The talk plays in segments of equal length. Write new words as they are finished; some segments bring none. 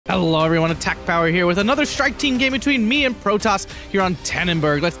Hello everyone, Atkpwr here with another strike team game between me and Protoss here on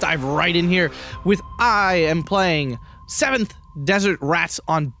Tannenburg. Let's dive right in here with I am playing 7th Desert Rats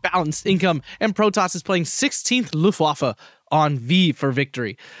on balanced income, and Protoss is playing 16th Luftwaffe on V for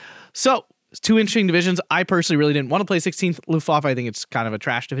victory. So, two interesting divisions. I personally really didn't want to play 16th Luftwaffe. I think it's kind of a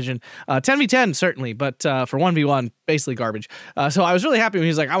trash division. 10v10 certainly, but for 1v1, basically garbage. So I was really happy when he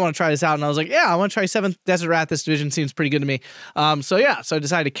was like, I want to try this out. And I was like, yeah, I want to try 7th Desert Rat. This division seems pretty good to me. So I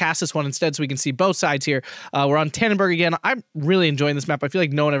decided to cast this one instead so we can see both sides here. We're on Tannenburg again. I'm really enjoying this map. I feel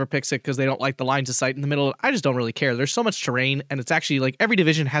like no one ever picks it because they don't like the lines of sight in the middle. I just don't really care. There's so much terrain, and it's actually like every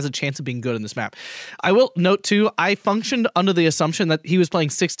division has a chance of being good in this map. I will note too, I functioned under the assumption that he was playing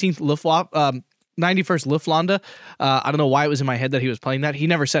 16th Luftwaffe, 91st Luftwaffe. I don't know why it was in my head that he was playing that. He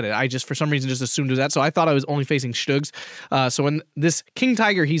never said it. I just, for some reason, just assumed it was that. So I thought I was only facing Stugs. So when this King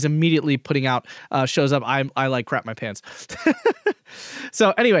Tiger he's immediately putting out shows up, I like crap my pants.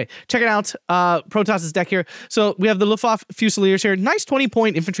 So anyway, check it out. Protoss's deck here. So we have the Luftwaffe Fusiliers here. Nice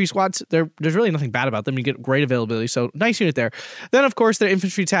 20-point infantry squads. There's really nothing bad about them. You get great availability. So nice unit there. Then, of course, their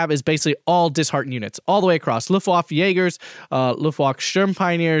infantry tab is basically all disheartened units all the way across. Luftwaffe Jaegers, Luftwaffe Sturm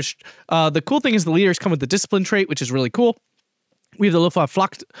Pioneers. The cool thing is the leaders come with the discipline trait, which is really cool. We have the Luftwaffe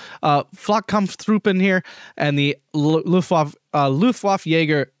Flakkampftruppen here, and the Luftwaffe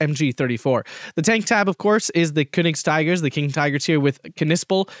Jaeger MG34. The tank tab, of course, is the Königstigers, the King Tigers here with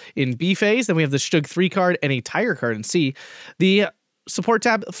Knispel in B phase. Then we have the Stug 3 card and a Tiger card in C. The support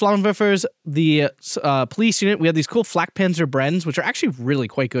tab, Flammenwerfers, the police unit. We have these cool Flakpanzer Brens, which are actually really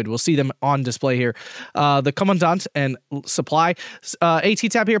quite good. We'll see them on display here. The Commandant and supply. AT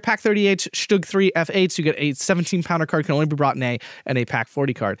tab here, Pack 38, Stug 3 F8s. You get a 17-pounder card, can only be brought in A, and a Pack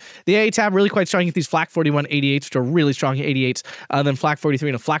 40 card. The AA tab, really quite strong. You get these Flak 41 88s, which are really strong 88s. Then Flak 43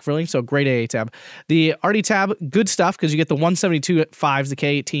 and a Flak Verling, so great AA tab. The RD tab, good stuff, because you get the 172 5s, the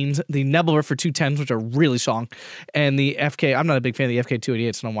K18s, the Nebelwer for 210s, which are really strong, and the FK. I'm not a big fan of the FK288,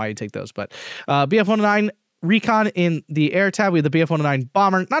 I don't know why you take those, but BF-109 Recon in the air tab. We have the BF-109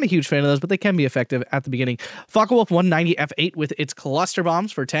 Bomber. Not a huge fan of those, but they can be effective at the beginning. Focke-Wulf 190 F8 with its cluster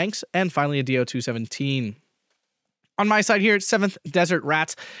bombs for tanks, and finally a DO-217. On my side here, 7th Desert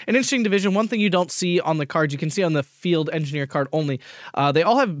Rats. An interesting division. One thing you don't see on the cards, you can see on the Field Engineer card only. They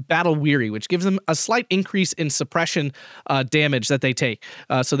all have Battle Weary, which gives them a slight increase in suppression damage that they take.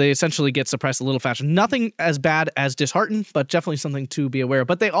 So they essentially get suppressed a little faster. Nothing as bad as Disheartened, but definitely something to be aware of.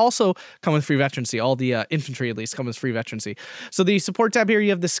 But they also come with free veterancy. All the infantry, at least, come with free veterancy. So the support tab here, you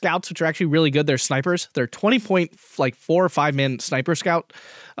have the Scouts, which are actually really good. They're snipers. They're 20-point, like 4 or 5-man sniper scout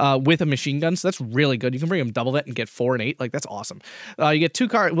with a machine gun. So that's really good. You can bring them double vet and get 4 and 8. Like, that's awesome. You get 2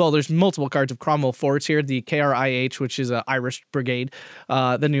 cards. Well, there's multiple cards of Cromwell Forts here. The KRIH, which is an Irish brigade.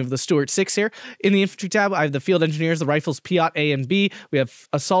 Then you have the Stuart 6 here. In the infantry tab, I have the Field Engineers, the Rifles Piat A and B. We have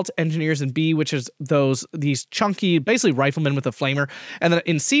Assault Engineers in B, which is these chunky, basically riflemen with a flamer. And then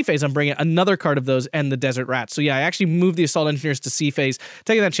in C phase, I'm bringing another card of those and the Desert Rats. So yeah, I actually moved the Assault Engineers to C phase,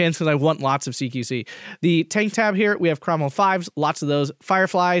 taking that chance because I want lots of CQC. The tank tab here, we have Cromwell 5s, lots of those.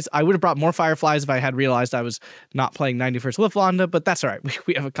 Fireflies, I would have brought more Fireflies if I had realized I was not playing 91st Luftwaffe, but that's all right.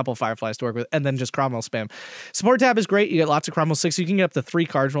 We have a couple of Fireflies to work with, and then just Cromwell spam. Support tab is great. You get lots of Cromwell 6. You can get up to 3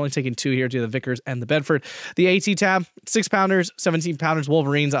 cards. We're only taking 2 here, to the Vickers and the Bedford. The AT tab, 6-pounders, 17-pounders,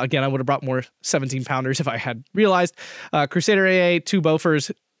 Wolverines. Again, I would have brought more 17-pounders if I had realized. Crusader AA, 2 Bofors.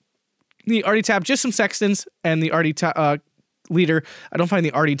 The RD tab, just some Sextons, and the RD leader. I don't find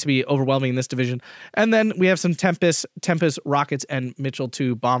the RD to be overwhelming in this division. And then we have some Tempest rockets, and Mitchell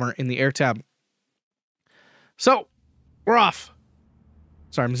 2 bomber in the air tab. So, we're off.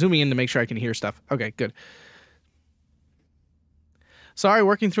 Sorry, I'm zooming in to make sure I can hear stuff. Okay, good. Sorry,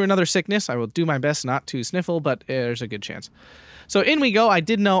 working through another sickness. I will do my best not to sniffle, but there's a good chance. So in we go. I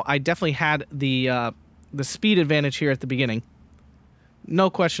did know I definitely had the speed advantage here at the beginning. No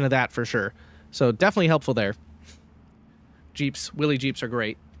question of that for sure. So definitely helpful there. Jeeps, Willy Jeeps are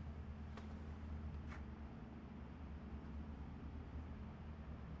great.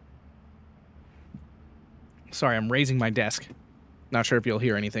 Sorry, I'm raising my desk. Not sure if you'll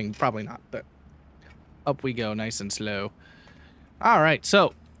hear anything. Probably not, but up we go, nice and slow. All right,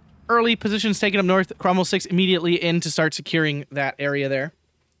 so early positions taken up north. Cromwell 6 immediately in to start securing that area there.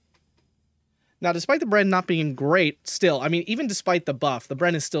 Now, despite the Bren not being great, still, I mean, even despite the buff, the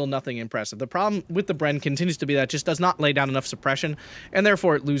Bren is still nothing impressive. The problem with the Bren continues to be that it just does not lay down enough suppression, and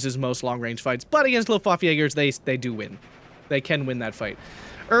therefore it loses most long-range fights. But against Luftwaffe Jaegers, they do win. They can win that fight.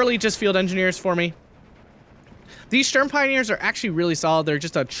 Early, just Field Engineers for me. These Sturm Pioneers are actually really solid. They're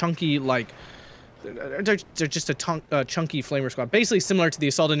just a chunky, like, they're just a chunky flamer squad. Basically similar to the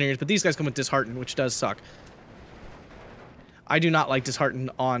Assault Engineers, but these guys come with Disheartened, which does suck. I do not like disheartened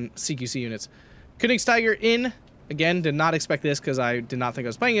on CQC units. Königstiger in. Again, did not expect this because I did not think I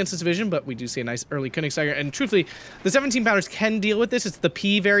was playing against this division, but we do see a nice early Königstiger. And truthfully, the 17 pounders can deal with this. It's the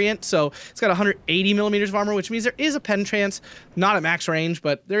P variant, so it's got 180 millimeters of armor, which means there is a pen chance. Not at max range,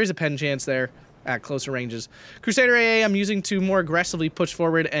 but there is a pen chance there at closer ranges. Crusader AA I'm using to more aggressively push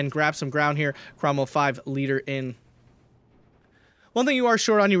forward and grab some ground here. Cromwell 5 leader in. One thing you are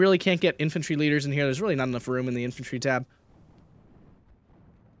short on, you really can't get infantry leaders in here. There's really not enough room in the infantry tab.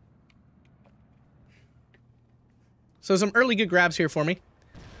 So some early good grabs here for me.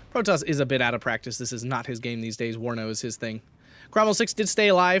 Protoss is a bit out of practice. This is not his game these days. WARNO is his thing. Cromwell 6 did stay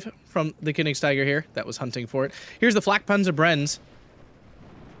alive from the Königstiger here. That was hunting for it. Here's the Flakpanzer Brenz.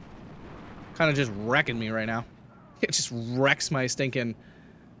 Kind of just wrecking me right now. It just wrecks my stinking...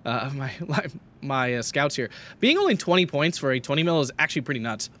 my scouts here. Being only 20 points for a 20 mil is actually pretty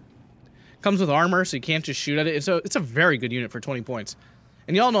nuts. Comes with armor, so you can't just shoot at it. It's a very good unit for 20 points.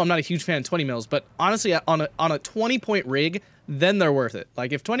 And y'all know I'm not a huge fan of 20 mils, but honestly, on a 20-point rig, then they're worth it.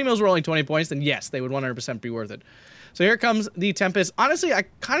 Like, if 20 mils were only 20 points, then yes, they would 100% be worth it. So here comes the Tempest. Honestly, I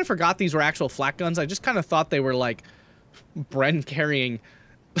kind of forgot these were actual flak guns. I just kind of thought they were, like, Bren carrying,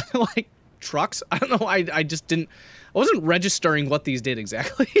 like, trucks. I don't know. I just didn't... I wasn't registering what these did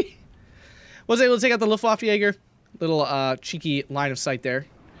exactly. Was able to take out the Luftwaffe Jaeger. Little cheeky line of sight there.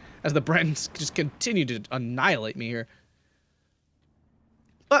 As the Brens just continue to annihilate me here.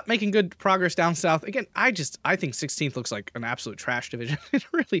 But making good progress down south. Again, I think 16th looks like an absolute trash division.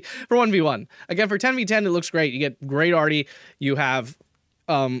 Really, for 1v1. Again, for 10v10, it looks great. You get great arty. You have,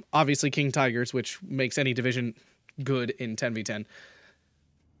 obviously, King Tigers, which makes any division good in 10v10.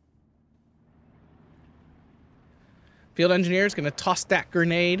 Field Engineers going to toss that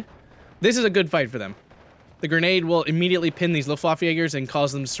grenade. This is a good fight for them. The grenade will immediately pin these Luftwaffe Jaegers and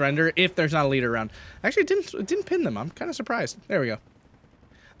cause them to surrender if there's not a leader around. Actually, it didn't pin them. I'm kind of surprised. There we go.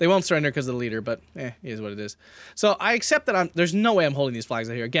 They won't surrender because of the leader, but it is what it is. So I accept that there's no way I'm holding these flags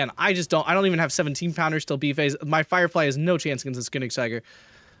out here. Again, I don't even have 17 pounders till B phase. My Firefly has no chance against this Königstiger.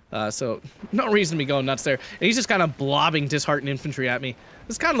 So no reason to be going nuts there. And he's just kind of blobbing disheartened infantry at me.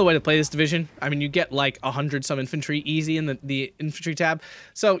 This is kind of the way to play this division. I mean, you get like 100 some infantry easy in the infantry tab.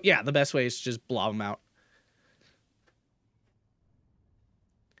 So yeah, the best way is to just blob them out.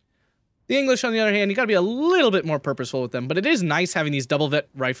 The English, on the other hand, you got to be a little bit more purposeful with them, but it is nice having these double vet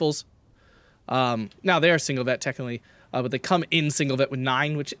rifles. Now they are single vet technically, but they come in single vet with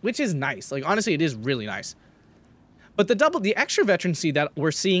 9, which is nice. Like honestly, it is really nice. But the extra veterancy that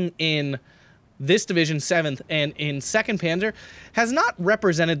we're seeing in this division 7th and in 2nd Panzer has not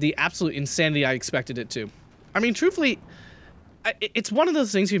represented the absolute insanity I expected it to. I mean, truthfully, it's one of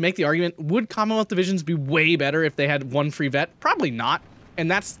those things you make the argument, would Commonwealth divisions be way better if they had one free vet? Probably not. And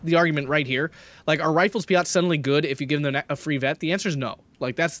that's the argument right here. Like, are rifles Piat suddenly good if you give them a free vet? The answer is no.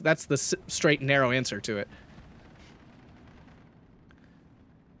 Like, that's the straight, narrow answer to it.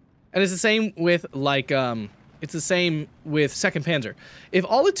 And it's the same with, like, it's the same with 2nd Panzer. If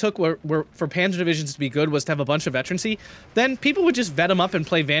all it took were for Panzer divisions to be good was to have a bunch of veterancy, then people would just vet them up and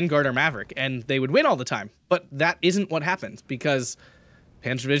play Vanguard or Maverick, and they would win all the time. But that isn't what happens, because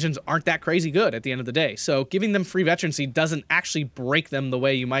Panzer divisions aren't that crazy good at the end of the day. So giving them free veterancy doesn't actually break them the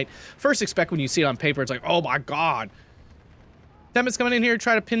way you might first expect when you see it on paper. It's like, oh my god. Tempest coming in here to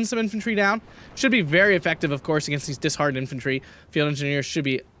try to pin some infantry down. Should be very effective, of course, against these disheartened infantry. Field Engineers should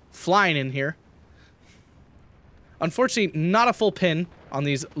be flying in here. Unfortunately, not a full pin on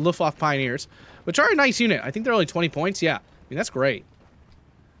these Luftwaffe Pioneers, which are a nice unit. I think they're only 20 points. Yeah, I mean, that's great.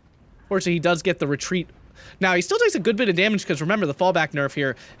 Fortunately, he does get the retreat. Now, he still takes a good bit of damage because, remember, the fallback nerf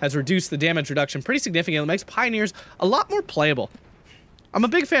here has reduced the damage reduction pretty significantly. It makes Pioneers a lot more playable. I'm a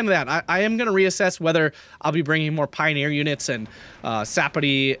big fan of that. I am going to reassess whether I'll be bringing more Pioneer units and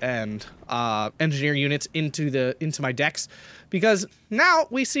Sapody and Engineer units into my decks, because now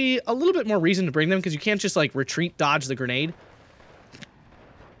we see a little bit more reason to bring them, because you can't just, like, retreat dodge the grenade.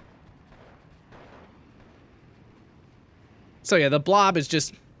 So, yeah, the blob is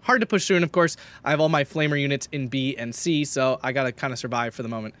just hard to push through, and of course, I have all my flamer units in B and C, so I gotta kind of survive for the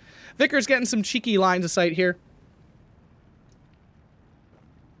moment. Vickers getting some cheeky lines of sight here.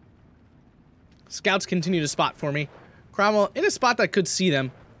 Scouts continue to spot for me. Cromwell in a spot that could see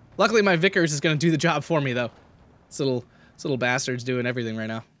them. Luckily, my Vickers is gonna do the job for me, though. This little bastard's doing everything right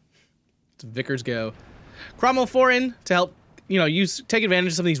now. It's Vickers go. Cromwell 4 in to help, you know, take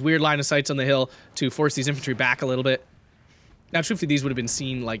advantage of some of these weird line of sights on the hill to force these infantry back a little bit. Now, truthfully, these would have been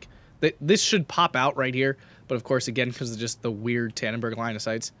seen, like, this should pop out right here. But, of course, again, because of just the weird Tannenburg line of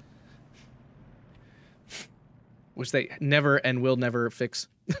sights. Which they never and will never fix.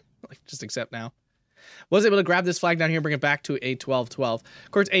 Like, just accept now. Was able to grab this flag down here and bring it back to a 12-12.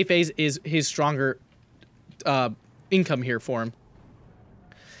 Of course, A phase is his stronger income here for him.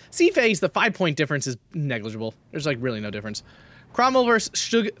 C phase, the 5-point difference is negligible. There's like really no difference. Cromwell versus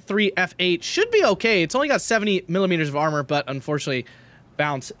Stug 3 F8 should be okay. It's only got 70 millimeters of armor, but unfortunately,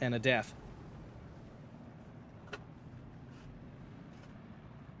 bounce and a death.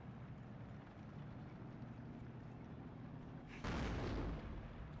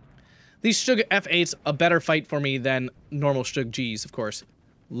 These Stug F8s, a better fight for me than normal Stug Gs, of course.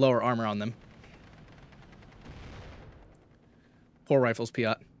 Lower armor on them. Poor rifles,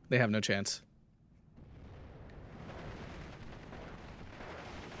 Piat. They have no chance.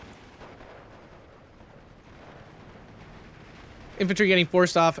 Infantry getting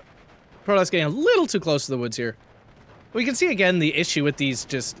forced off. Protoss getting a little too close to the woods here. We can see again the issue with these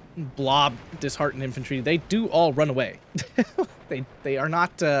just blob disheartened infantry. They do all run away. They are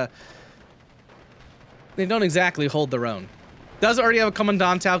not... they don't exactly hold their own. Does already have a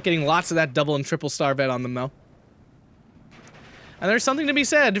commandant out, getting lots of that double and triple star vet on them though. And there's something to be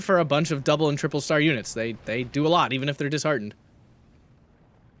said for a bunch of double and triple star units. They do a lot, even if they're disheartened.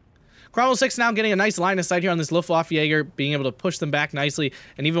 Cromwell 6 now getting a nice line of sight here on this Luftwaffe Jaeger, being able to push them back nicely.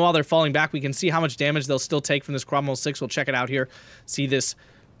 And even while they're falling back, we can see how much damage they'll still take from this Cromwell 6. We'll check it out here. See this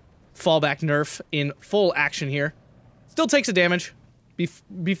fallback nerf in full action here. Still takes a damage.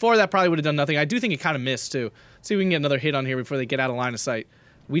 Before that probably would have done nothing. I do think it kind of missed too. Let's see if we can get another hit on here before they get out of line of sight.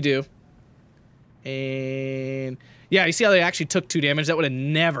 We do. And yeah, you see how they actually took 2 damage? That would have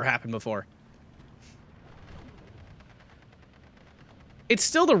never happened before. It's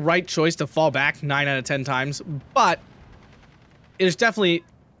still the right choice to fall back 9 out of 10 times, but there's definitely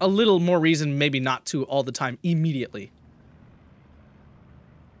a little more reason maybe not to all the time immediately.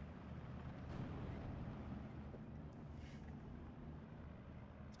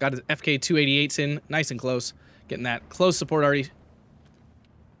 Got his FK 288s in, nice and close. Getting that close support already.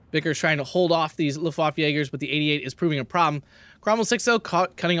 Vicker's trying to hold off these Luftwaffe Jaegers, but the 88 is proving a problem. Cromwell 6 though,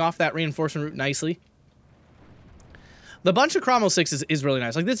 cutting off that reinforcement route nicely. The bunch of Cromwell 6s is really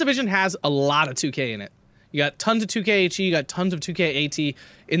nice. Like, this division has a lot of 2K in it. You got tons of 2K HE, you got tons of 2K AT.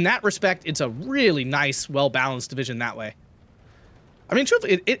 In that respect, it's a really nice, well-balanced division that way. I mean,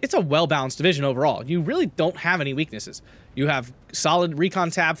 truthfully, it's a well-balanced division overall. You really don't have any weaknesses. You have solid recon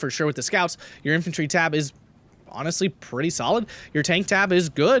tab for sure with the scouts. Your infantry tab is honestly pretty solid. Your tank tab is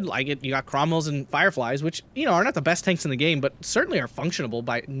good. Like, you got Cromwells and Fireflies, which, you know, are not the best tanks in the game, but certainly are functionable.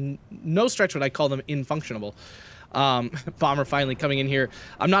 By no stretch would I call them infunctionable. Bomber finally coming in here.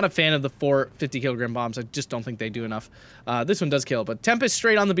 I'm not a fan of the 4 50-kilogram bombs. I just don't think they do enough. This one does kill, but Tempest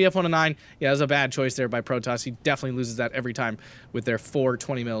straight on the BF-109. Yeah, that was a bad choice there by Protoss. He definitely loses that every time with their 4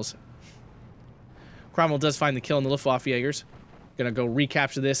 20 mils. Cromwell does find the kill in the Luftwaffe Jaegers. Gonna go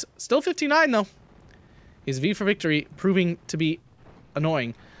recapture this. Still 59 though. His V for victory proving to be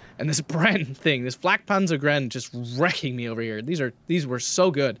annoying. And this Bren thing, this Flak Panzer Gren just wrecking me over here. These were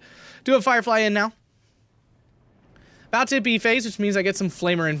so good. Do have Firefly in now. About to hit B phase, which means I get some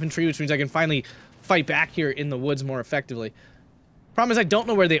Flamer infantry, which means I can finally fight back here in the woods more effectively. Problem is I don't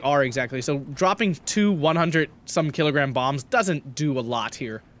know where they are exactly, so dropping 2 100-some kilogram bombs doesn't do a lot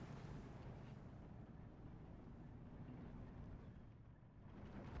here.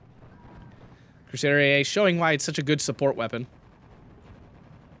 Crusader AA showing why it's such a good support weapon.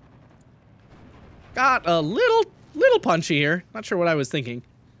 Got a little punchy here. Not sure what I was thinking.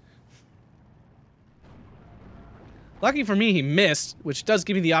 Lucky for me, he missed, which does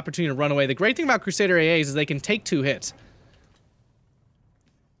give me the opportunity to run away. The great thing about Crusader AAs is they can take 2 hits.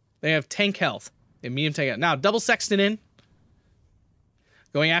 They have tank health. They have medium tank health. Now, double Sexton in.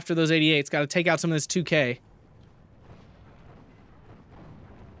 Going after those 88s. Got to take out some of this 2K.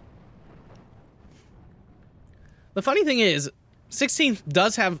 The funny thing is, 16th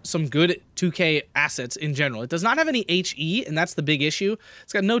does have some good 2K assets in general. It does not have any HE, and that's the big issue.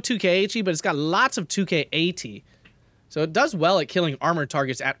 It's got no 2K HE, but it's got lots of 2K AT. So it does well at killing armored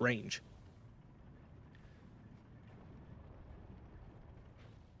targets at range.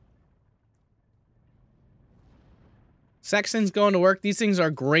 Sexton's going to work. These things are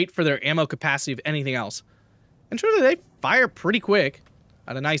great for their ammo capacity of anything else. And truly, they fire pretty quick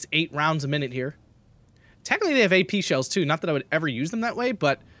at a nice 8 rounds a minute here. Technically, they have AP shells too. Not that I would ever use them that way,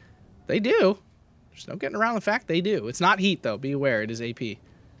 but they do. There's no getting around the fact they do. It's not heat, though. Be aware, it is AP.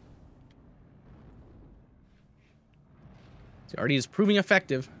 The RD is proving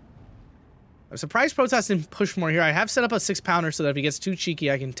effective. I'm surprised Protoss didn't push more here. I have set up a 6-pounder so that if he gets too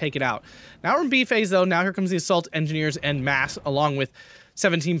cheeky, I can take it out. Now we're in B phase, though. Now here comes the Assault Engineers and Mass, along with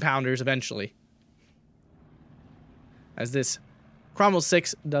 17-pounders eventually. As this Cromwell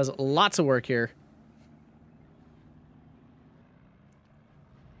 6 does lots of work here.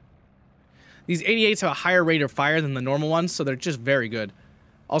 These 88s have a higher rate of fire than the normal ones, so they're just very good.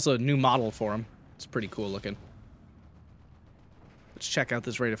 Also, a new model for them. It's pretty cool looking. Let's check out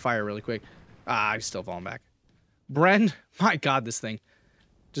this rate of fire really quick. Ah, he's still falling back. Bren, my god, this thing.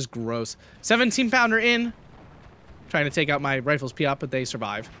 Just gross. 17-pounder in. Trying to take out my rifles Piat, but they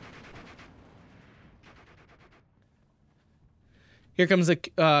survive. Here comes the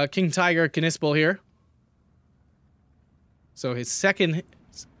King Tiger Knispel here. So his second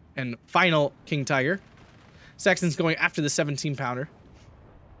and final King Tiger. Sexton's going after the 17-pounder.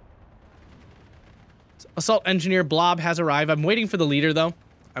 Assault Engineer Blob has arrived. I'm waiting for the leader, though.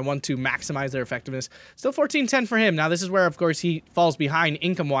 I want to maximize their effectiveness. Still 14-10 for him. Now, this is where, of course, he falls behind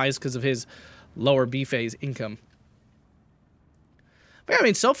income-wise because of his lower B-phase income. But, yeah, I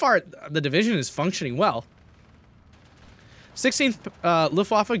mean, so far, the division is functioning well. 16th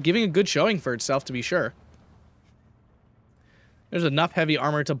Luftwaffe giving a good showing for itself, to be sure. There's enough heavy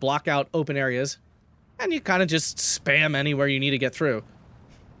armor to block out open areas. And you kind of just spam anywhere you need to get through.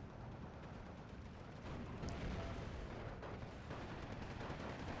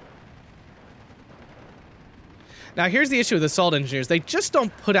 Now, here's the issue with assault engineers. They just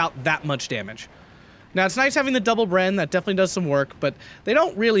don't put out that much damage. Now, it's nice having the double Bren. That definitely does some work, but they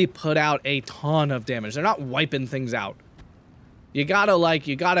don't really put out a ton of damage. They're not wiping things out. You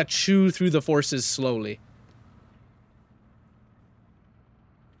gotta chew through the forces slowly.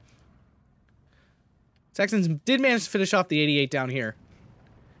 Saxons did manage to finish off the 88 down here.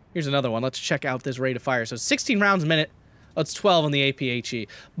 Here's another one. Let's check out this rate of fire. So 16 rounds a minute. That's 12 on the APHE.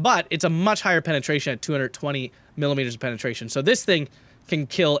 But it's a much higher penetration at 220 millimeters of penetration. So this thing can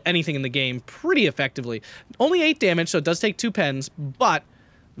kill anything in the game pretty effectively. Only 8 damage, so it does take 2 pens, but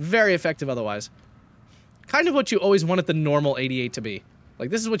very effective otherwise. Kind of what you always wanted the normal 88 to be. Like,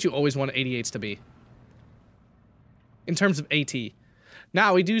 this is what you always want 88s to be. In terms of AT.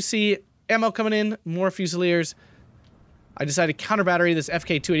 Now, we do see ammo coming in, more Fusiliers. I decided to counter battery this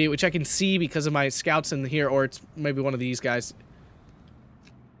FK-288, which I can see because of my scouts in here, or it's maybe one of these guys.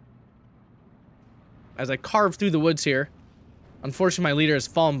 As I carve through the woods here, unfortunately my leader has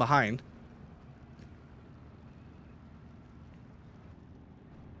fallen behind.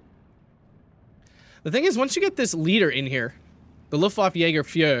 The thing is, once you get this leader in here, the Luftwaffe Jäger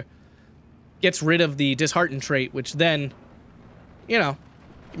Führer gets rid of the disheartened trait, which then, you know,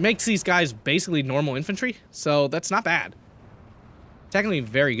 makes these guys basically normal infantry, so that's not bad. Technically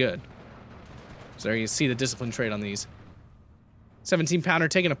very good. So there you see the discipline trait on these. 17-pounder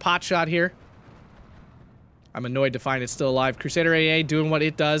taking a pot shot here. I'm annoyed to find it's still alive. Crusader AA doing what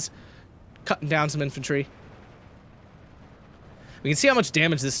it does. Cutting down some infantry. We can see how much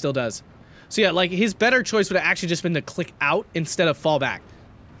damage this still does. So yeah, like, his better choice would have actually just been to click out instead of fall back.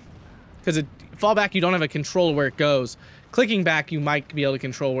 Because fall back, you don't have a control of where it goes. Clicking back, you might be able to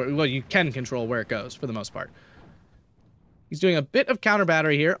control where, well, you can control where it goes for the most part. He's doing a bit of counter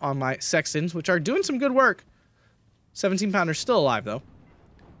battery here on my Sextons, which are doing some good work. 17-pounder still alive, though.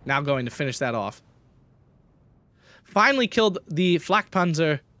 Now going to finish that off. Finally killed the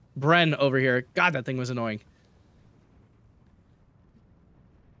Flakpanzer Bren over here. God, that thing was annoying.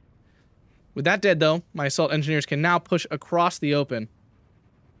 With that dead, though, my assault engineers can now push across the open.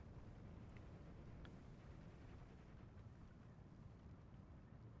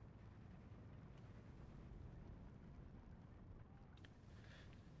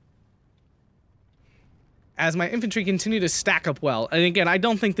 As my infantry continue to stack up well. And again, I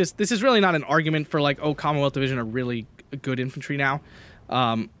don't think this is really not an argument for, like, oh, Commonwealth Division are really good infantry now.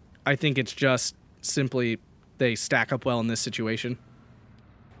 I think it's just simply they stack up well in this situation.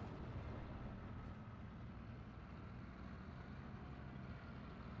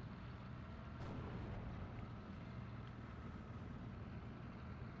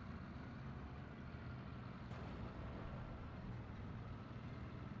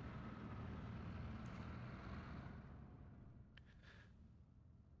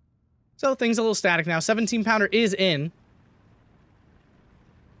 So things a little static now. 17-pounder is in.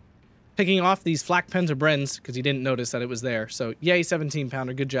 Picking off these Flakpanzer Brens because he didn't notice that it was there. So yay,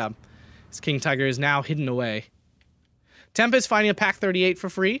 17-pounder. Good job. This King Tiger is now hidden away. Tempest finding a Pack 38 for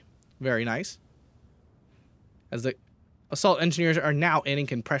free. Very nice. As the assault engineers are now in and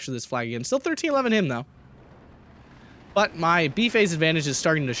can pressure this flag again. Still 13-11 him, though. But my B-phase advantage is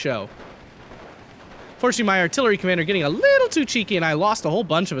starting to show. Fortunately, my artillery commander getting a little too cheeky, and I lost a whole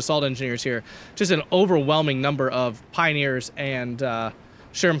bunch of assault engineers here. Just an overwhelming number of pioneers and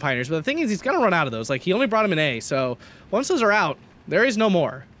Sherman pioneers. But the thing is, he's going to run out of those. Like, he only brought him an A, so once those are out, there is no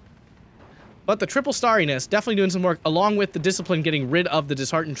more. But the triple starriness, definitely doing some work, along with the discipline getting rid of the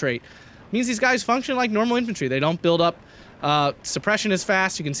disheartened trait, means these guys function like normal infantry. They don't build up Suppression is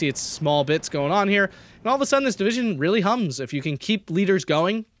fast. You can see it's small bits going on here. And all of a sudden, this division really hums. If you can keep leaders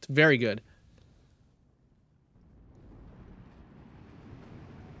going, it's very good.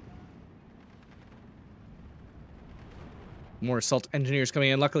 More assault engineers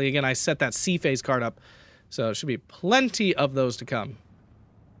coming in. Luckily, again, I set that C phase card up. So there should be plenty of those to come.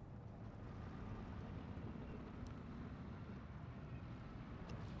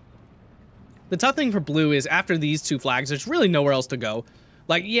 The tough thing for blue is after these two flags, there's really nowhere else to go.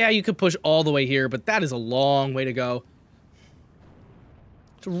 Like, yeah, you could push all the way here, but that is a long way to go.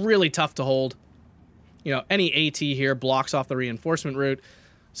 It's really tough to hold. You know, any AT here blocks off the reinforcement route.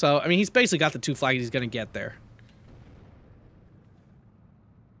 So, I mean, he's basically got the two flags he's going to get there.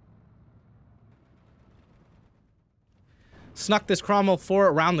 Snuck this Cromwell 4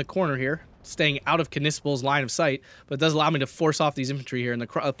 around the corner here, staying out of Knispel's line of sight, but it does allow me to force off these infantry here, and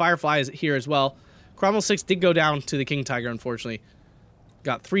the Firefly is here as well. Cromwell 6 did go down to the King Tiger, unfortunately.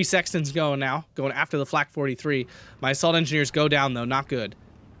 Got 3 Sextons going now, going after the Flak 43. My assault engineers go down, though, not good.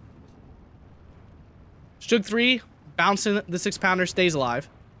 Stug 3, bouncing the 6-pounder, stays alive.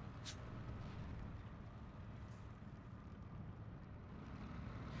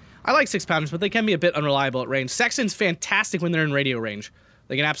 I like 6-pounders, but they can be a bit unreliable at range. Sexton's fantastic when they're in radio range.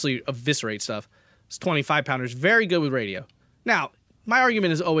 They can absolutely eviscerate stuff. It's 25-pounders, very good with radio. Now, my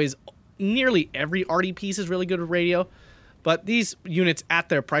argument is always nearly every RD piece is really good with radio, but these units at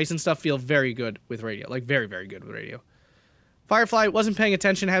their price and stuff feel very good with radio. Like, very, very good with radio. Firefly wasn't paying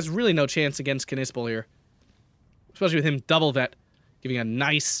attention, has really no chance against Knispel here. Especially with him double vet, giving a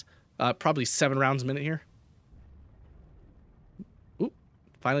nice, probably 7 rounds a minute here. Oop,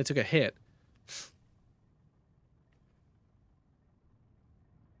 finally took a hit.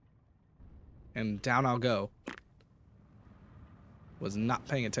 And down I'll go. Was not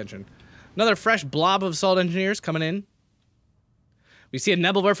paying attention. Another fresh blob of assault engineers coming in. We see a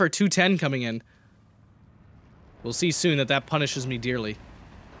Nebelwerfer 210 coming in. We'll see soon that that punishes me dearly.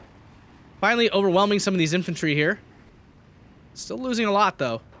 Finally overwhelming some of these infantry here. Still losing a lot,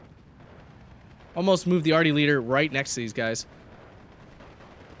 though. Almost moved the RD leader right next to these guys.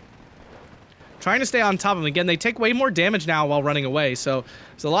 Trying to stay on top of them. Again, they take way more damage now while running away, so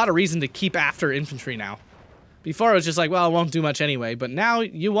there's a lot of reason to keep after infantry now. Before it was just like, well, it won't do much anyway, but now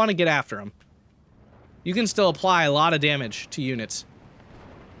you want to get after them. You can still apply a lot of damage to units.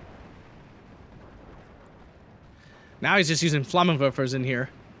 Now he's just using Flammenwerfers in here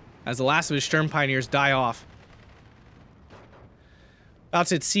as the last of his Sturm Pioneers die off. About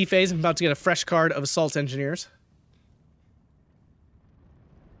to hit C phase. I'm about to get a fresh card of Assault Engineers.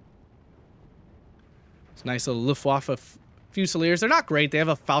 It's nice little Luftwaffe Fusiliers. They're not great. They have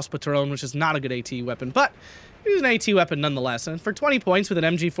a Faustpatron, which is not a good AT weapon, but it is an AT weapon nonetheless. And for 20 points with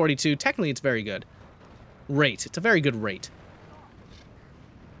an MG42, technically it's very good. Rate. It's a very good rate.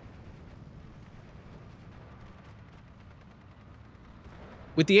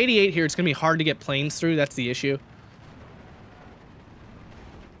 With the 88 here, it's going to be hard to get planes through. That's the issue.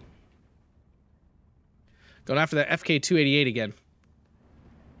 Going after that FK-288 again.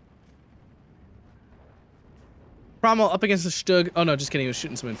 Cromwell up against the Stug. Oh, no, just kidding. He was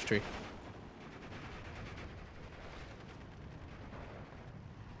shooting some infantry.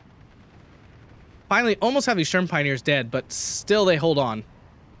 Finally, almost have these Sturm Pioneers dead, but still they hold on.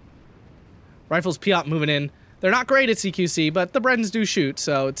 Rifles Piot moving in. They're not great at CQC, but the Bredens do shoot,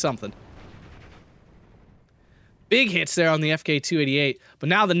 so it's something. Big hits there on the FK-288, but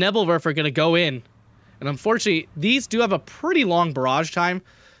now the Nebelwerfer are going to go in. And unfortunately, these do have a pretty long barrage time,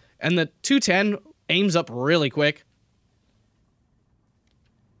 and the 210 aims up really quick.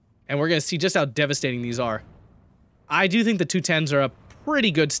 And we're going to see just how devastating these are. I do think the 210s are a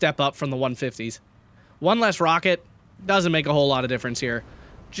pretty good step up from the 150s. One less rocket doesn't make a whole lot of difference here.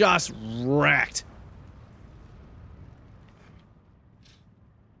 Just wrecked.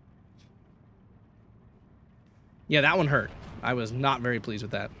 Yeah, that one hurt. I was not very pleased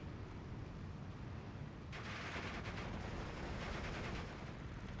with that.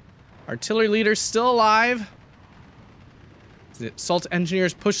 Artillery leader still alive. The assault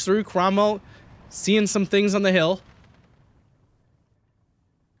engineers push through. Cromwell seeing some things on the hill.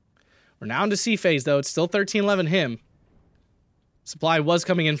 We're now into C phase, though. It's still 13-11 him. Supply was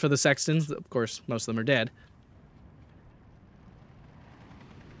coming in for the Sextons. Of course, most of them are dead.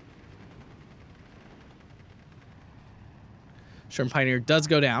 Sturm Pioneer does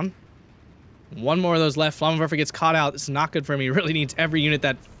go down. One more of those left. Flammenwerfer gets caught out. This is not good for him. He really needs every unit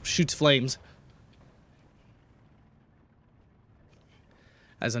that shoots flames.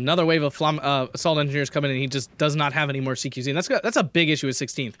 As another wave of assault engineers come in, and he just does not have any more CQC. And that's a big issue with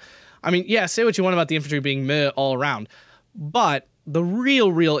 16th. I mean, yeah, say what you want about the infantry being meh all around, But the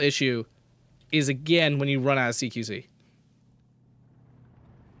real issue is, again, when you run out of CQC.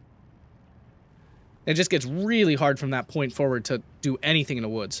 It just gets really hard from that point forward to do anything in the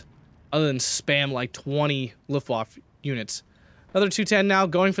woods, other than spam like 20 Luftwaffe units. Another 210 now,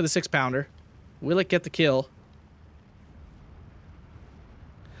 going for the 6-pounder. Will it get the kill?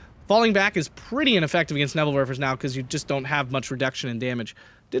 Falling back is pretty ineffective against Nebelwerfers now because you just don't have much reduction in damage.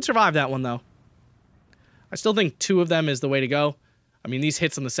 Did survive that one, though. I still think 2 of them is the way to go. I mean, these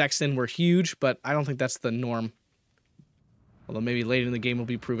hits on the Sexton were huge, but I don't think that's the norm. Although maybe later in the game will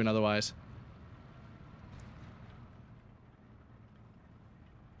be proven otherwise.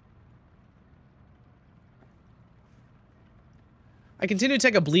 I continue to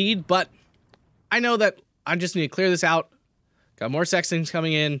take a bleed, but I know that I just need to clear this out. Got more Sextons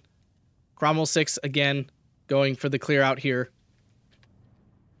coming in. Cromwell 6 again, going for the clear out here.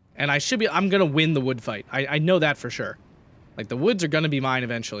 And I'm going to win the wood fight. I know that for sure. Like, the woods are going to be mine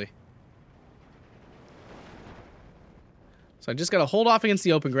eventually. So I just got to hold off against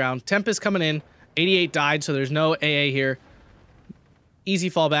the open ground. Tempest coming in. 88 died, so there's no AA here. Easy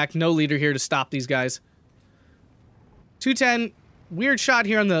fallback. No leader here to stop these guys. 210. Weird shot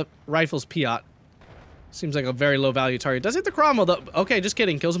here on the rifle's Piat. Seems like a very low value target. Does hit the Cromwell though. Okay, just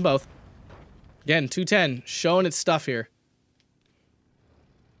kidding. Kills them both. Again, 210. Showing its stuff here.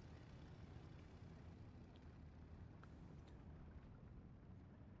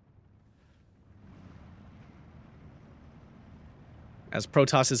 As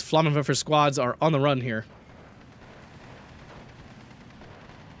Protoss's Flammenwerfer squads are on the run here.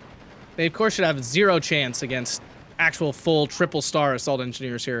 They, of course, should have 0 chance against actual full triple star assault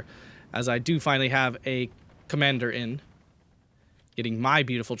engineers here, as I do finally have a commander in. Getting my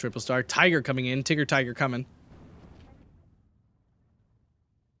beautiful triple star. Tiger coming in. Tiger coming.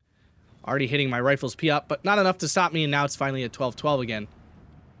 Already hitting my rifle's Piat, but not enough to stop me, and now it's finally at 12-12 again.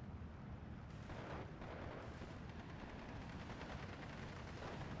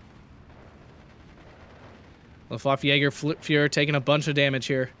 Luftwaffe Jaeger Führer taking a bunch of damage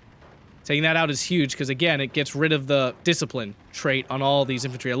here. Taking that out is huge because, again, it gets rid of the discipline trait on all these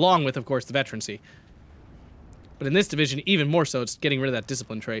infantry, along with, of course, the veterancy. But in this division, even more so, it's getting rid of that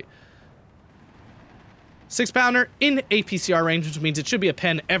discipline trait. 6-pounder in APCR range, which means it should be a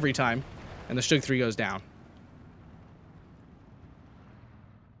pen every time. And the Stug 3 goes down.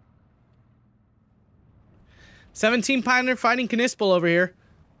 $17-pounder fighting Knispel over here.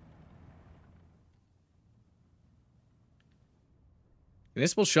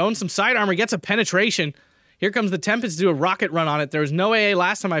 Knispel showing some side armor, gets a penetration. Here comes the Tempest to do a rocket run on it. There was no AA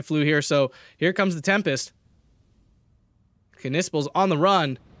last time I flew here, so here comes the Tempest. Knispel's on the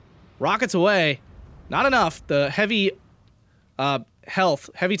run. Rockets away. Not enough. The heavy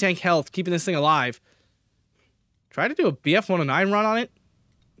heavy tank health, keeping this thing alive. Try to do a BF 109 run on it.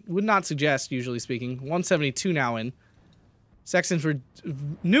 Would not suggest, usually speaking. 172 now in. Sextons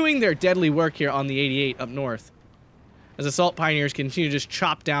renewing their deadly work here on the 88 up north, as assault pioneers continue to just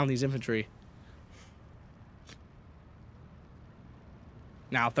chop down these infantry.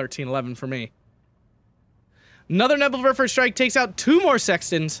 Now 13-11 for me. Another Nebelwerfer strike takes out 2 more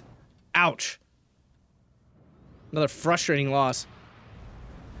Sextons. Ouch. Another frustrating loss.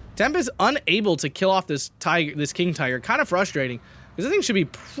 Tempest unable to kill off this King Tiger. Kind of frustrating, because this thing should be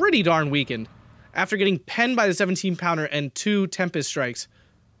pretty darn weakened after getting penned by the 17-pounder and 2 Tempest strikes.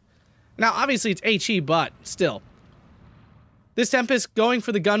 Now, obviously, it's HE, but still. This Tempest going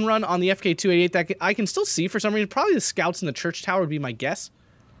for the gun run on the FK-288 that I can still see for some reason. Probably the scouts in the church tower would be my guess,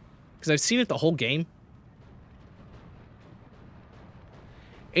 because I've seen it the whole game.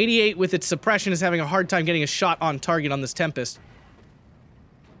 88 with its suppression is having a hard time getting a shot on target on this Tempest.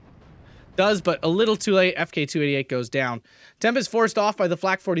 Does, but a little too late. FK-288 goes down. Tempest forced off by the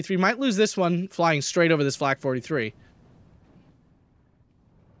Flak 43. Might lose this one flying straight over this Flak 43.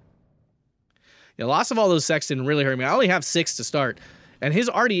 The loss of all those Sexton really hurt me. I only have 6 to start, and his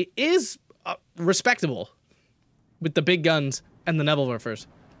arty is respectable with the big guns and the Nebelwerfers.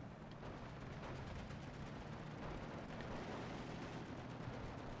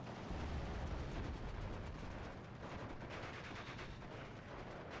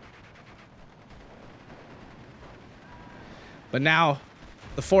 But now,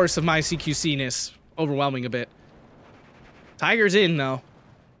 the force of my CQC-ness overwhelming a bit. Tiger's in, though.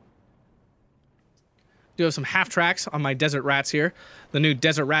 Do have some half-tracks on my Desert Rats here. The new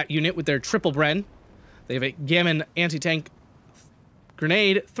Desert Rat unit with their triple Bren. They have a Gammon anti-tank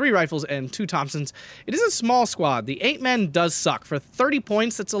grenade, 3 rifles, and 2 Thompsons. It is a small squad. The 8 men does suck. For 30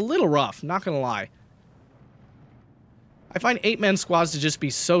 points, that's a little rough, not gonna lie. I find 8-man squads to just be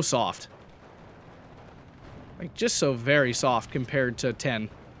so soft. Like, just so very soft compared to 10. And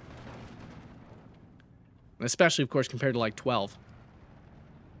especially, of course, compared to, like, 12.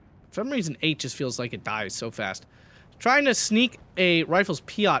 For some reason, 8 just feels like it dies so fast. Trying to sneak a Rifles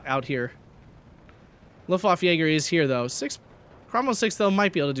Piat out here. Luftwaffe Jaeger is here, though. Cromwell 6, though,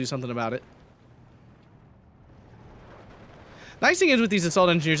 might be able to do something about it. Nice thing is with these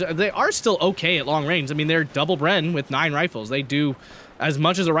assault engineers, they are still okay at long range. I mean, they're double Bren with 9 rifles. They do as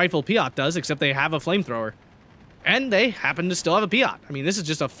much as a rifle Piat does, except they have a flamethrower. And they happen to still have a Piat. I mean, this is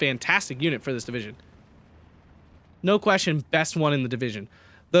just a fantastic unit for this division. No question, best one in the division.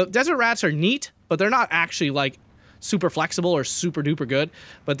 The Desert Rats are neat, but they're not actually, like, super flexible or super duper good.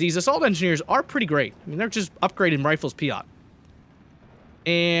 But these assault engineers are pretty great. I mean, they're just upgraded rifles Piat.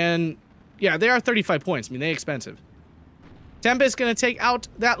 And, yeah, they are 35 points. I mean, they're expensive. Tempest going to take out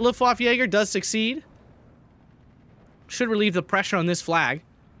that Luftwaffe Jaeger. Does succeed. Should relieve the pressure on this flag.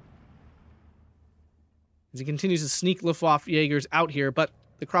 As he continues to sneak Luftwaffe Jaegers out here, but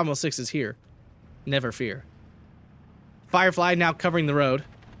the Cromwell 6 is here. Never fear. Firefly now covering the road.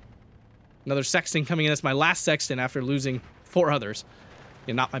 Another Sexton coming in. That's my last Sexton after losing 4 others.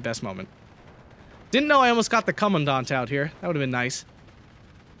 Yeah, not my best moment. Didn't know I almost got the Commandant out here. That would have been nice.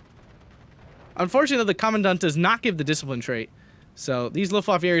 Unfortunately, the Commandant does not give the discipline trait. So these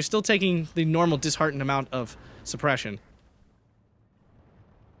Luftwaffe are still taking the normal disheartened amount of suppression.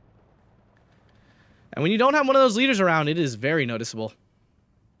 And when you don't have one of those leaders around, it is very noticeable.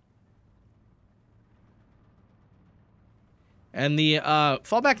 And the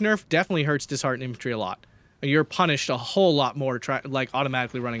fallback nerf definitely hurts disheartened infantry a lot. You're punished a whole lot more, like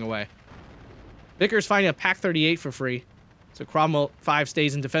automatically running away. Vickers finding a Pack 38 for free. So Cromwell 5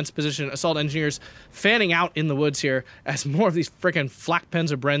 stays in defense position. Assault engineers fanning out in the woods here as more of these frickin' flak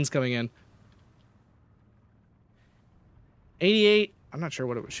pens or Brens coming in. 88. I'm not sure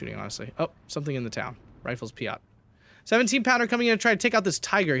what it was shooting, honestly. Oh, something in the town. Rifles Piat. 17 pounder coming in to try to take out this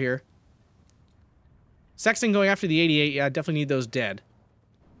Tiger here. Sexton going after the 88. Yeah, I definitely need those dead.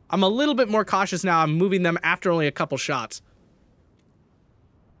 I'm a little bit more cautious now. I'm moving them after only a couple shots,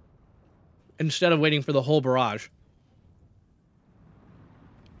 instead of waiting for the whole barrage.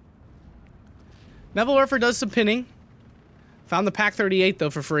 Nebelwerfer does some pinning. Found the Pack 38, though,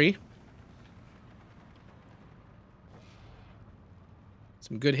 for free.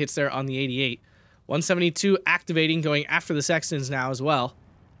 Some good hits there on the 88. 172 activating, going after the Sextons now as well.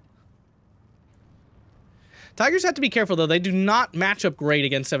 Tigers have to be careful, though. They do not match up great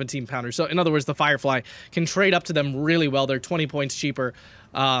against 17 pounders. So, in other words, the Firefly can trade up to them really well. They're 20 points cheaper.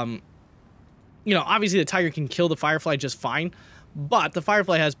 You know, obviously the Tiger can kill the Firefly just fine, but the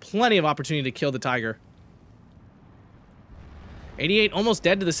Firefly has plenty of opportunity to kill the Tiger. 88 almost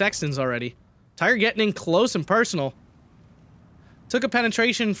dead to the Sextons already. Tiger getting in close and personal. Took a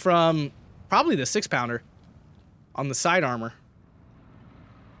penetration from probably the 6-pounder on the side armor.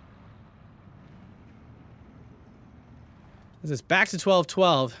 This is back to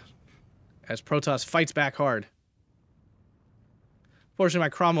 12-12 as Protoss fights back hard. Fortunately, my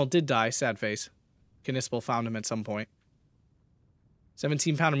Cromwell did die. Sad face. Knispel found him at some point.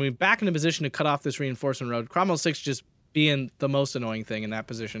 17-pounder moving back into position to cut off this reinforcement road. Cromwell 6 just being the most annoying thing in that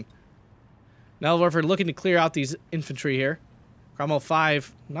position. Nebelwerfer looking to clear out these infantry here. Cromwell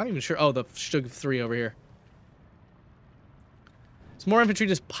 5, not even sure. Oh, the Stug 3 over here. Some more infantry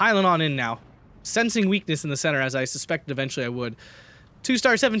just piling on in now. Sensing weakness in the center, as I suspected eventually I would.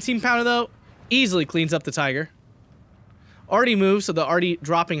 2-star 17-pounder, though, easily cleans up the Tiger. Already moved, so they're already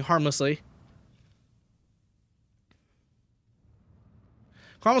dropping harmlessly.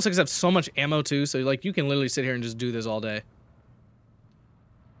 Cromwell 6 have so much ammo, too, so like you can literally sit here and just do this all day.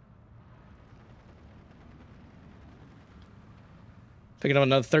 Picking up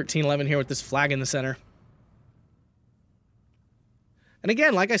another 13-11 here with this flag in the center. And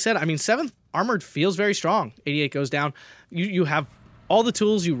again, like I said, I mean, 7th Armored feels very strong. 88 goes down. You have all the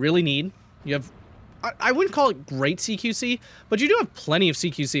tools you really need. You have, I wouldn't call it great CQC, but you do have plenty of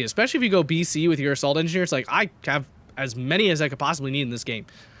CQC, especially if you go BC with your assault engineers. Like, I have as many as I could possibly need in this game.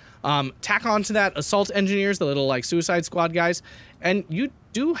 Tack on to that assault engineers, the little, like, suicide squad guys, and you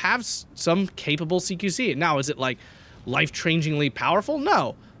do have some capable CQC. Now, is it, like, life-changingly powerful?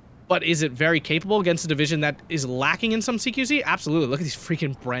 No. But is it very capable against a division that is lacking in some CQC? Absolutely. Look at these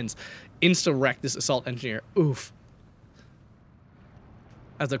freaking Brens. Insta-wreck this assault engineer. Oof.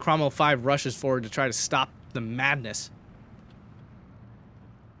 As the Cromwell 5 rushes forward to try to stop the madness.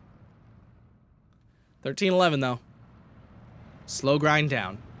 13-11, though. Slow grind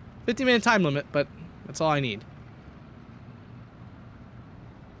down. 50-minute time limit, but that's all I need.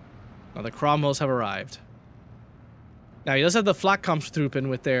 Now the Cromwells have arrived. Now he does have the Flakkampftruppen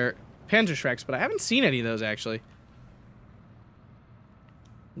with their Panzerschrecks, but I haven't seen any of those, actually.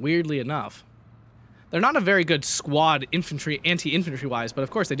 Weirdly enough. They're not a very good squad infantry, anti-infantry wise, but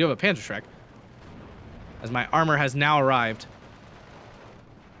of course they do have a Panzerschreck. As my armor has now arrived.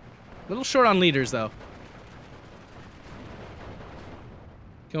 A little short on leaders, though.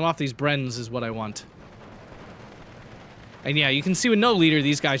 Killing off these Brens is what I want. And yeah, you can see with no leader,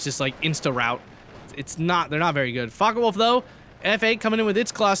 these guys just like insta-rout. They're not very good. Focke-Wulf, though, F8 coming in with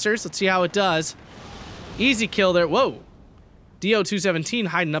its clusters. Let's see how it does. Easy kill there. Whoa. DO-217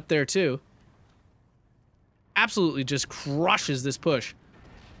 hiding up there, too. Absolutely just crushes this push.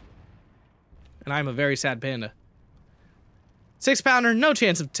 And I'm a very sad panda. 6-pounder, no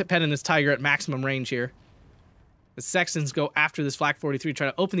chance of penning this Tiger at maximum range here. The Sextons go after this Flak 43, try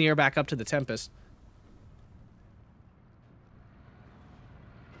to open the air back up to the Tempest.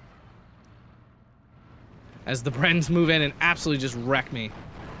 As the Brens move in and absolutely just wreck me.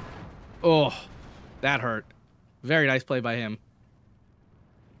 Oh, that hurt. Very nice play by him.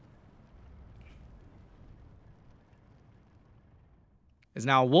 Is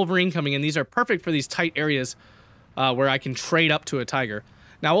now a Wolverine coming in. These are perfect for these tight areas where I can trade up to a Tiger.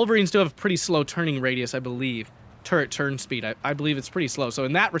 Now, Wolverines do have a pretty slow turning radius, I believe. Turret turn speed. I believe it's pretty slow. So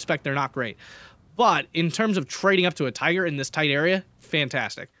in that respect, they're not great. But in terms of trading up to a Tiger in this tight area,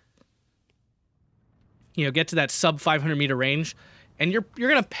 fantastic. You know, get to that sub 500 meter range, and you're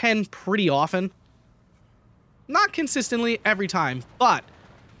gonna pen pretty often. Not consistently every time, but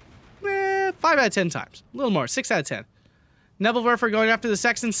 5 out of 10 times. A little more, 6 out of 10. Nebelwerfer going after the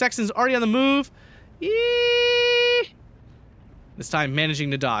Sexton. Sexton's already on the move. Eee! This time managing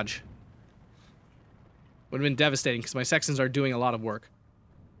to dodge. Would have been devastating because my Sextons are doing a lot of work.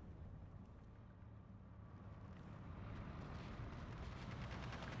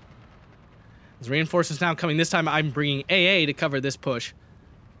 As reinforcements now coming, this time I'm bringing AA to cover this push.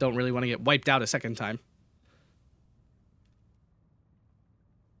 Don't really want to get wiped out a second time.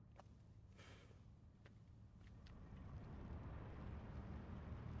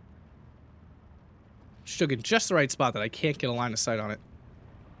 Stood in just the right spot that I can't get a line of sight on it.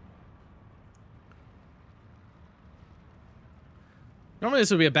 Normally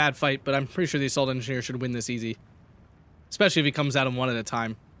this would be a bad fight, but I'm pretty sure the Assault Engineer should win this easy. Especially if he comes at him one at a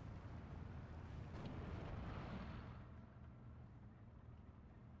time.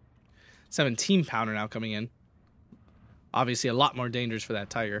 $17-pounder now coming in. Obviously a lot more dangerous for that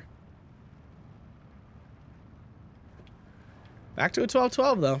Tiger. Back to a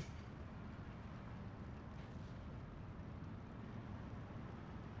 12-12 though.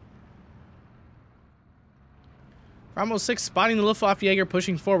 Bravo 6 spotting the Luftwaffe Jaeger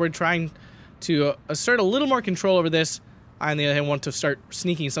pushing forward, trying to assert a little more control over this. I, on the other hand, want to start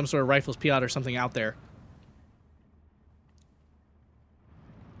sneaking some sort of rifles Piat or something out there.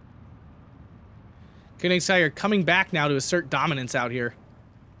 Königsegger coming back now to assert dominance out here.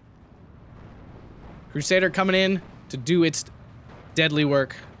 Crusader coming in to do its deadly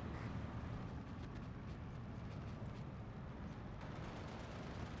work.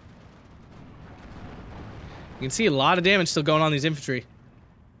 You can see a lot of damage still going on these infantry.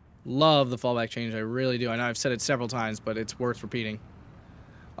 Love the fallback change, I really do. I know I've said it several times, but it's worth repeating.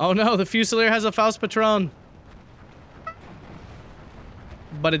 Oh no, the Fusilier has a Faust Patron.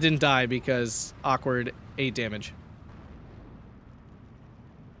 But it didn't die because awkward 8 damage.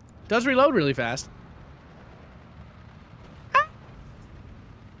 Does reload really fast. Ah.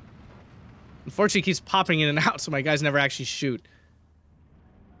 Unfortunately, it keeps popping in and out, so my guys never actually shoot.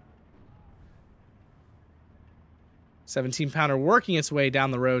 17-pounder working its way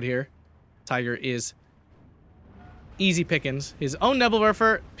down the road here. Tiger is easy pickings. His own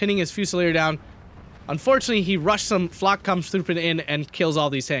Nebelwerfer pinning his Fusilier down. Unfortunately, he rushed some Flak comes through in and kills all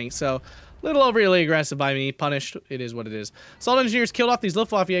these tanks. So, a little overly aggressive by me. Punished. It is what it is. Assault Engineers killed off these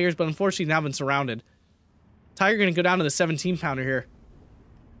Luftwaffe Jaegers, but unfortunately now been surrounded. Tiger going to go down to the 17-pounder here.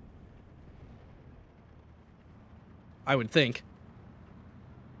 I would think.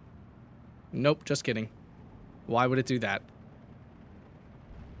 Nope, just kidding. Why would it do that?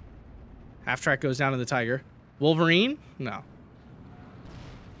 Half-track goes down to the Tiger. Wolverine? No.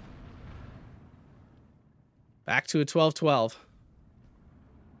 Back to a 12-12.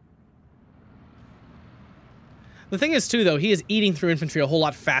 The thing is, too, though, he is eating through infantry a whole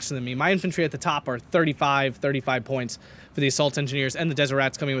lot faster than me. My infantry at the top are 35 points for the Assault Engineers and the Desert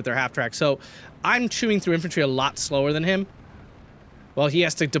Rats coming with their half-track. So I'm chewing through infantry a lot slower than him. Well, he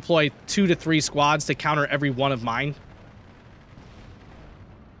has to deploy 2 to 3 squads to counter every one of mine.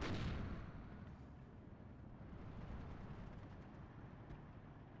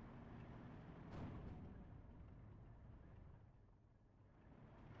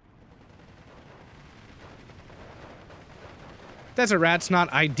 Desert Rat's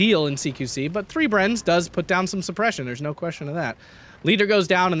not ideal in CQC, but 3 Brens does put down some suppression. There's no question of that. Leader goes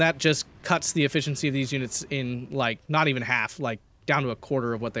down, and that just cuts the efficiency of these units in, like, not even half, like, down to a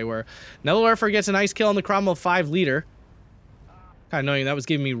quarter of what they were. Nellerwerfer gets a nice kill on the Cromwell 5 leader. Kind of annoying. That was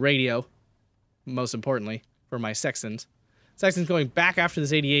giving me radio, most importantly, for my Sextons. Sexton's going back after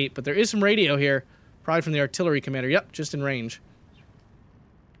this 88, but there is some radio here, probably from the artillery commander. Yep, just in range.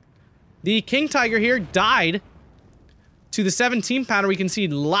 The King Tiger here died to the 17 pounder. We can see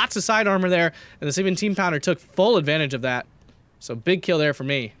lots of side armor there, and the 17 pounder took full advantage of that. So big kill there for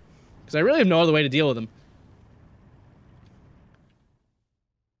me, because I really have no other way to deal with them.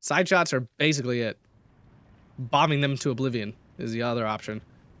 Side shots are basically it. Bombing them to oblivion is the other option.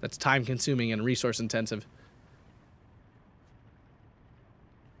 That's time consuming and resource intensive.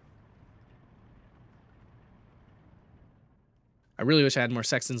 I really wish I had more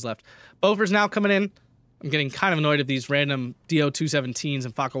Sextons left. Bofors now coming in. I'm getting kind of annoyed at these random DO-217s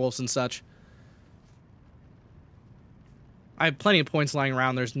and Focke-Wulfs and such. I have plenty of points lying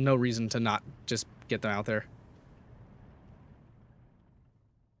around. There's no reason to not just get them out there.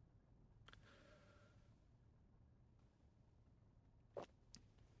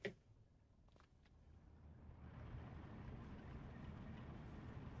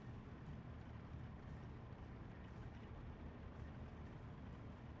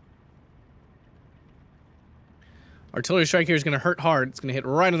 Artillery strike here is going to hurt hard. It's going to hit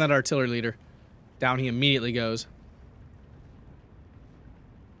right on that artillery leader. Down he immediately goes.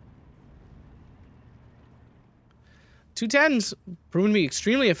 .210's proven to be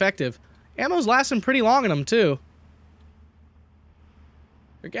extremely effective. Ammo's lasting pretty long in them, too.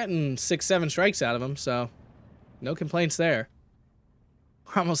 They're getting 6-7 strikes out of them, so no complaints there.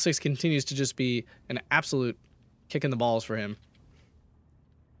 Cromwell 6 continues to just be an absolute kick in the balls for him.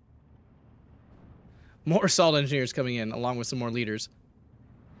 More assault engineers coming in, along with some more leaders.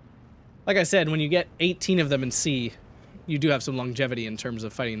 Like I said, when you get 18 of them in C, you do have some longevity in terms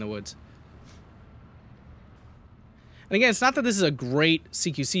of fighting in the woods. And again, it's not that this is a great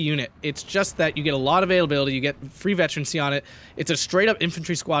CQC unit. It's just that you get a lot of availability, you get free veterancy on it. It's a straight-up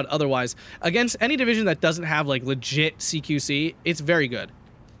infantry squad otherwise. Against any division that doesn't have, like, legit CQC, it's very good.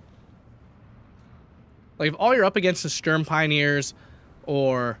 Like, if all you're up against is Sturm Pioneers,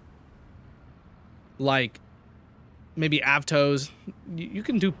 or like maybe Avtos, you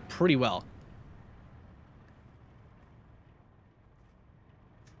can do pretty well.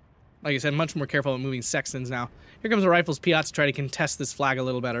 Like I said, much more careful about moving Sextons now. Here comes the Rifles Piat to try to contest this flag a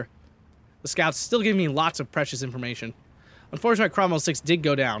little better. The scouts still giving me lots of precious information. Unfortunately, Cromwell 6 did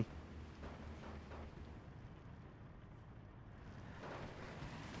go down.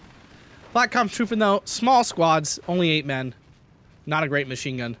 Flat comp trooping though, small squads, only 8 men. Not a great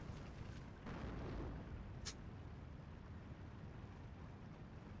machine gun.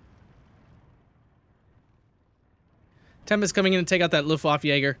 Tempest coming in to take out that Luftwaffe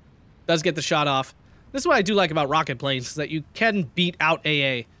Jaeger. Does get the shot off. This is what I do like about rocket planes, is that you can beat out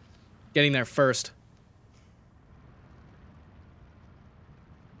AA getting there first.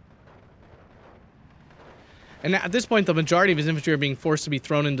 And at this point, the majority of his infantry are being forced to be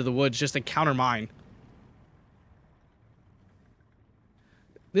thrown into the woods just to counter mine.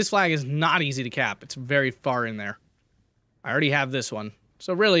 This flag is not easy to cap. It's very far in there. I already have this one.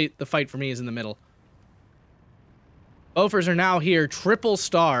 So really, the fight for me is in the middle. Bofors are now here, triple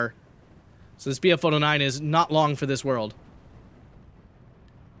star. So this BF-109 is not long for this world.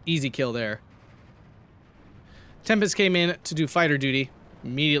 Easy kill there. Tempest came in to do fighter duty.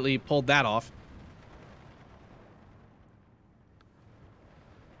 Immediately pulled that off.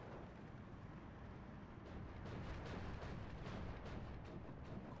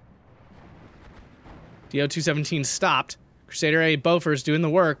 DO-217 stopped. Crusader A Bofors doing the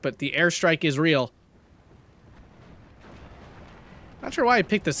work, but the airstrike is real. Not sure why I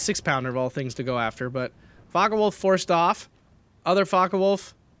picked the 6-pounder of all things to go after, but Focke-Wulf forced off. Other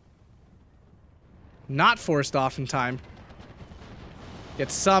Focke-Wulf not forced off in time.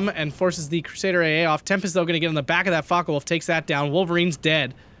 Gets some and forces the Crusader AA off. Tempest, though, going to get on the back of that Focke-Wulf. Takes that down. Wolverine's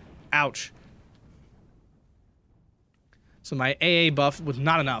dead. Ouch. So my AA buff was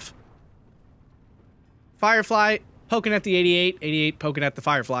not enough. Firefly poking at the 88. 88 poking at the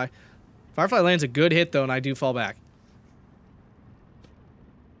Firefly. Firefly lands a good hit, though, and I do fall back.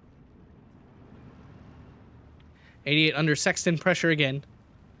 .88 under Sexton pressure again.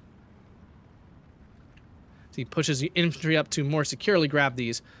 So he pushes the infantry up to more securely grab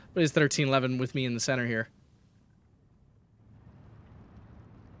these. But it's 1311 with me in the center here.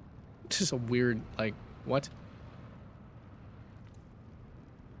 Just a weird, like, what?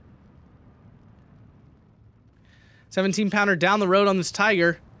 17-pounder down the road on this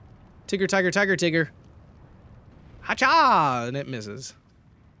Tiger. Tigger, Tiger, Tiger, Tigger. Ha-cha! And it misses.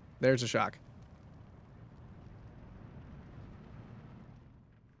 There's a shock.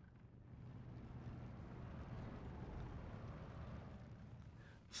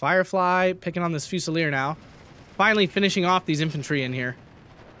 Firefly picking on this Fusilier now. Finally finishing off these infantry in here.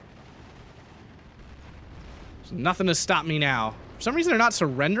 There's nothing to stop me now. For some reason they're not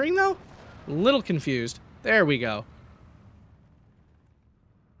surrendering though? A little confused. There we go.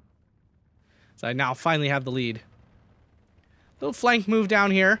 So I now finally have the lead. Little flank move down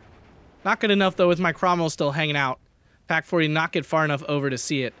here. Not good enough though with my Cromwell still hanging out. Pack 40 not get far enough over to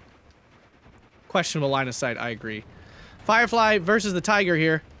see it. Questionable line of sight, I agree. Firefly versus the Tiger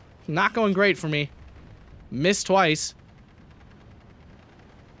here. Not going great for me. Missed twice.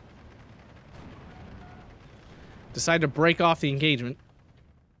 Decided to break off the engagement.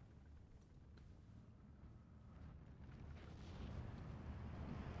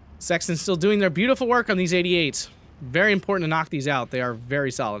 Sexton's still doing their beautiful work on these 88s. Very important to knock these out. They are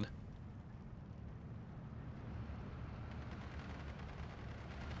very solid.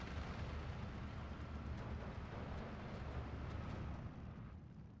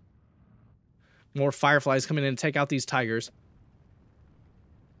 More Fireflies coming in to take out these Tigers.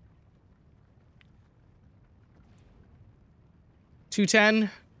 .210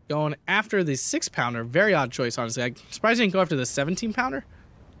 going after the 6-pounder. Very odd choice, honestly. I'm surprised he didn't go after the 17-pounder.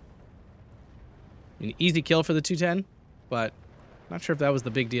 An easy kill for the .210, but not sure if that was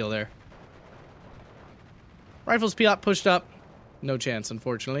the big deal there. Rifles pushed up. No chance,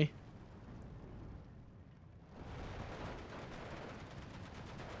 unfortunately.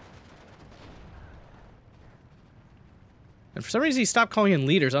 And for some reason, he stopped calling in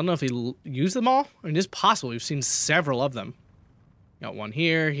leaders. I don't know if he used them all. I mean, it is possible. We've seen several of them. Got one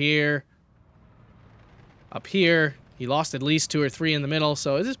here, here, up here. He lost at least 2 or 3 in the middle,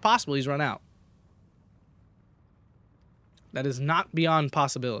 so it is possible he's run out. That is not beyond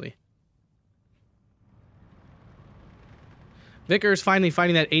possibility. Vickers finally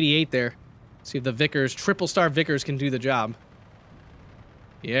finding that 88 there. See if the Vickers, triple star Vickers can do the job.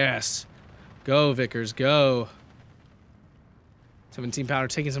 Yes. Go, Vickers, go. 17-pounder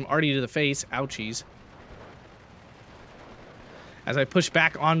taking some arty to the face. Ouchies. As I push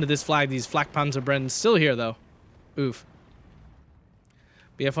back onto this flag, these flak Panzerbrennen still here, though. Oof.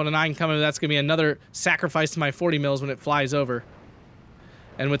 BF-109 coming, that's going to be another sacrifice to my 40 mils when it flies over.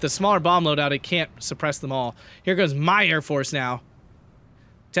 And with the smaller bomb loadout, it can't suppress them all. Here goes my Air Force now.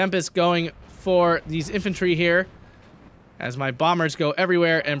 Tempest going for these infantry here. As my bombers go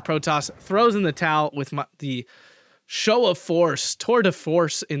everywhere, and Protoss throws in the towel with the show of force, tour de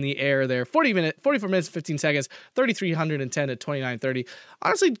force in the air there. 44 minutes, 15 seconds, 3,310 at 29:30.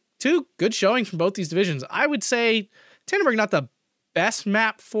 Honestly, 2 good showings from both these divisions. I would say Tannenburg not the best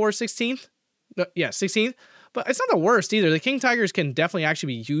map for 16th. No, yeah, 16th. But it's not the worst either. The King Tigers can definitely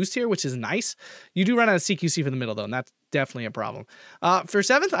actually be used here, which is nice. You do run out of CQC for the middle, though, and that's definitely a problem. For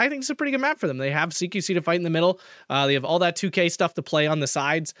 7th, I think it's a pretty good map for them. They have CQC to fight in the middle. They have all that 2K stuff to play on the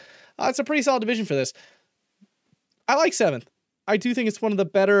sides. It's a pretty solid division for this. I like 7th. I do think it's one of the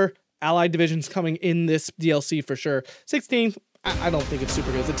better allied divisions coming in this DLC for sure. 16th, I don't think it's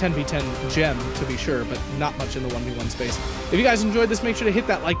super good. It's a 10v10 gem, to be sure, but not much in the 1v1 space. If you guys enjoyed this, make sure to hit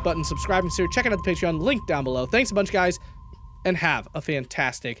that like button, subscribe, and check out the Patreon link down below. Thanks a bunch, guys, and have a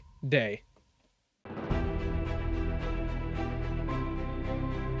fantastic day.